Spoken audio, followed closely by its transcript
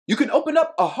You can open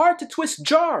up a hard-to-twist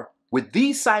jar with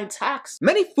these science hacks.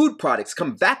 Many food products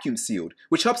come vacuum sealed,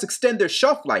 which helps extend their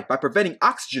shelf life by preventing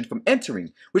oxygen from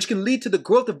entering, which can lead to the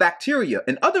growth of bacteria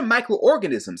and other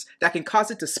microorganisms that can cause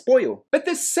it to spoil. But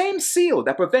this same seal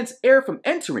that prevents air from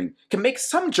entering can make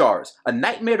some jars a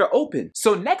nightmare to open.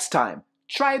 So next time,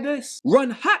 try this.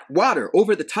 Run hot water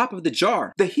over the top of the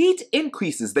jar. The heat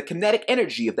increases the kinetic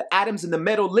energy of the atoms in the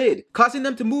metal lid, causing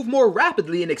them to move more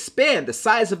rapidly and expand the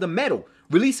size of the metal,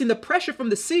 releasing the pressure from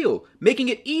the seal, making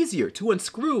it easier to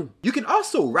unscrew. You can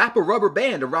also wrap a rubber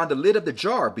band around the lid of the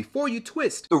jar before you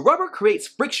twist. The rubber creates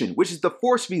friction, which is the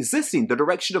force resisting the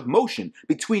direction of motion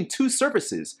between two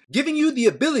surfaces, giving you the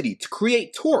ability to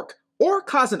create torque or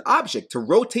cause an object to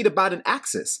rotate about an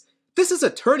axis. This is a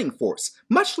turning force,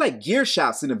 much like gear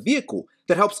shafts in a vehicle,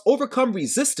 that helps overcome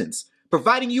resistance,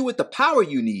 providing you with the power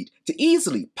you need to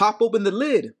easily pop open the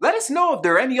lid. Let us know if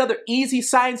there are any other easy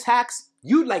science hacks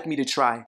you'd like me to try.